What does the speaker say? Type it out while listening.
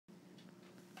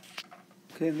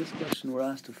Okay, in this question we're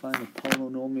asked to find a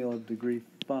polynomial of degree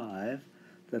 5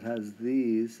 that has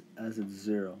these as its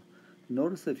 0.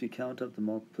 Notice that if you count up the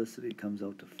multiplicity it comes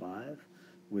out to 5,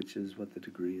 which is what the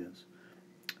degree is.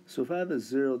 So if I have a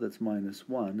 0 that's minus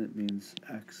 1, it means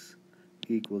x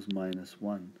equals minus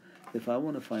 1. If I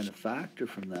want to find a factor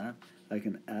from that, I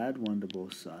can add 1 to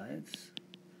both sides,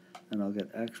 and I'll get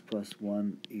x plus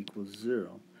 1 equals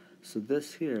 0. So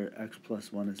this here, x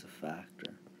plus 1 is a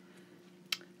factor.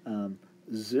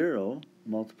 0,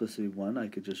 multiplicity 1, I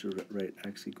could just write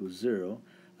x equals 0.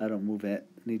 I don't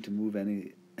need to move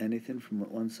anything from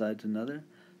one side to another,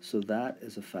 so that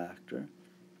is a factor.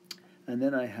 And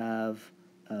then I have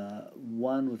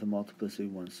 1 with a multiplicity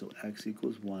 1, so x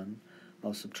equals 1.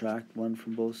 I'll subtract 1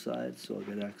 from both sides, so I'll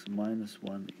get x minus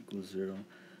 1 equals 0.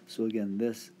 So again,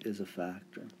 this is a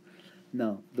factor.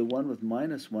 Now, the one with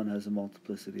minus 1 has a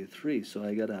multiplicity of 3, so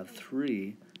I got to have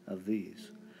 3 of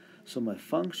these. So my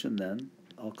function then,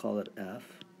 I'll call it f,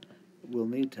 will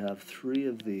need to have 3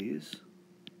 of these,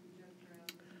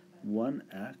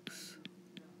 1x,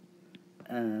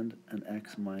 and an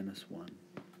x minus 1.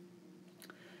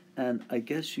 And I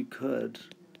guess you could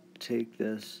take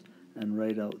this and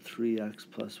write out 3x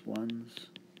plus 1s,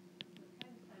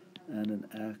 and an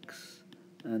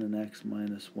x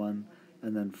minus 1,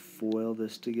 and then FOIL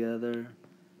this together,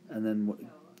 and then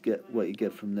get what you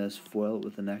get from this, FOIL it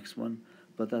with the next one.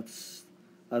 But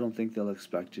I don't think they'll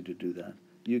expect you to do that.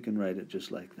 You can write it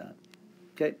just like that.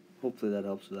 Okay, hopefully that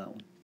helps with that one.